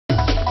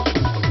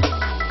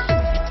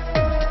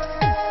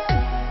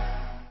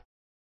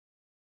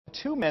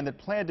two men that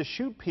planned to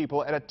shoot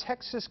people at a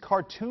Texas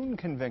cartoon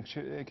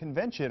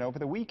convention over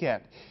the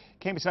weekend.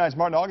 KMBC 9's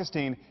Martin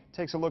Augustine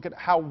takes a look at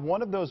how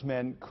one of those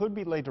men could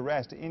be laid to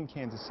rest in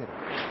Kansas City.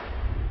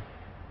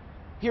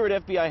 Here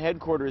at FBI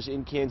headquarters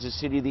in Kansas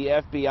City, the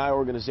FBI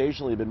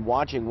organizationally have been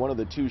watching one of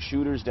the two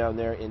shooters down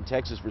there in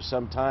Texas for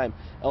some time,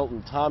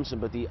 Elton Thompson.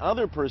 But the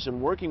other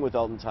person working with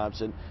Elton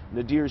Thompson,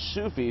 Nadir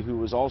Sufi, who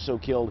was also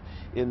killed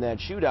in that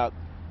shootout,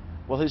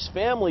 well, his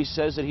family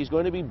says that he's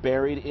going to be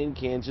buried in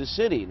Kansas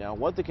City. Now,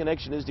 what the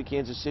connection is to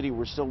Kansas City,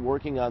 we're still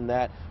working on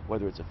that,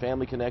 whether it's a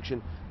family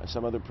connection,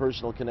 some other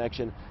personal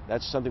connection.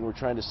 That's something we're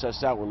trying to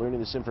suss out. We're learning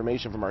this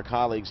information from our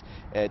colleagues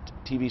at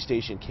TV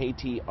station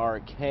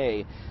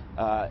KTRK.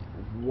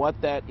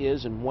 What that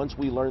is, and once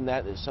we learn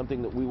that, is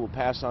something that we will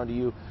pass on to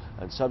you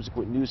on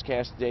subsequent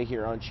newscasts today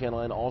here on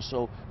Channel N.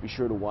 Also, be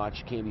sure to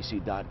watch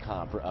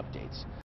KMBC.com for updates.